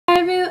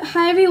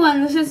Hi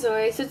everyone, this is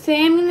Zori. So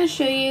today I'm going to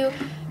show you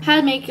how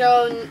to make your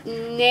own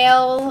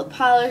nail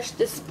polish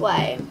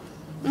display.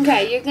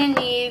 Okay, you're going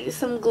to need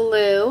some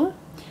glue,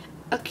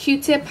 a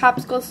Q-tip,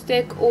 popsicle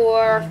stick,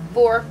 or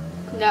fork,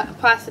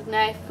 plastic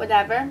knife,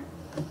 whatever,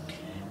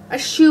 a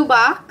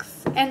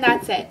shoebox, and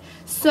that's it.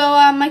 So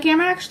my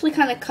camera actually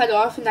kind of cut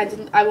off, and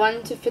I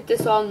wanted to fit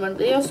this all in one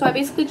video, so I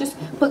basically just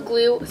spread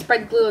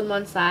glue on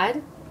one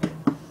side.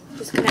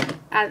 Just going to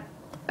add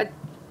a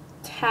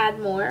tad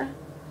more.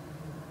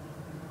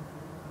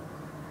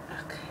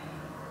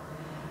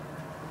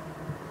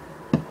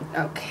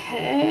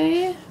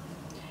 Okay,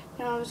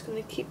 now I'm just going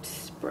to keep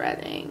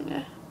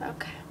spreading.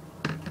 Okay,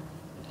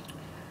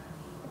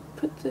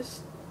 put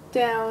this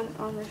down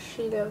on a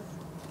sheet of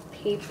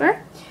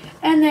paper,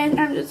 and then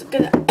I'm just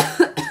going to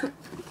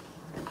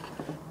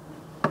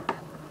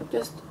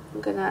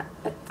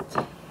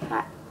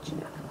attach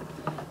it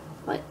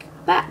like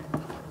that,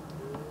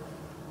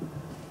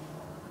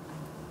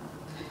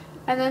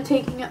 and then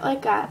taking it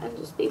like that and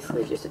just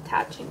basically just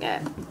attaching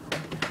it.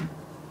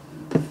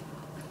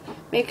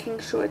 Making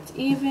sure it's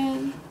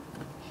even.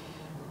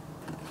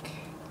 Okay.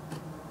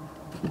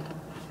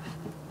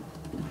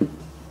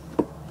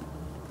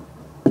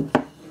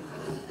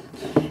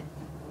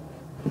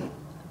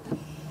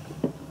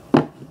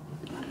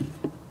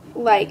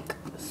 Like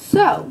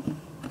so.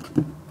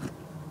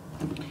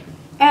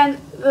 And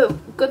the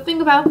good thing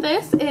about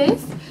this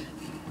is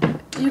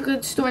you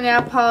could store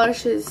nail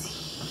polishes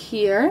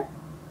here.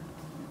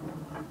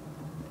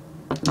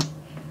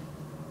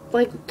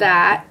 Like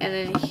that, and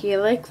then here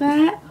like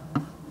that.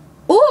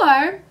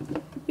 Or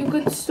you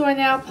could store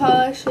nail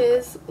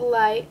polishes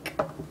like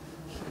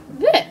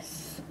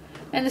this.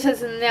 And this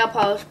isn't nail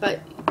polish, but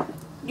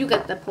you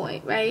get the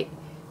point, right?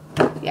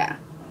 Yeah.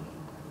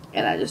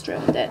 And I just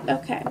ruined it.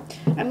 Okay.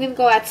 I'm going to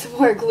go add some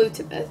more glue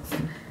to this.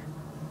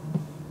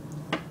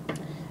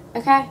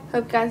 Okay.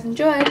 Hope you guys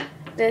enjoyed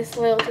this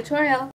little tutorial.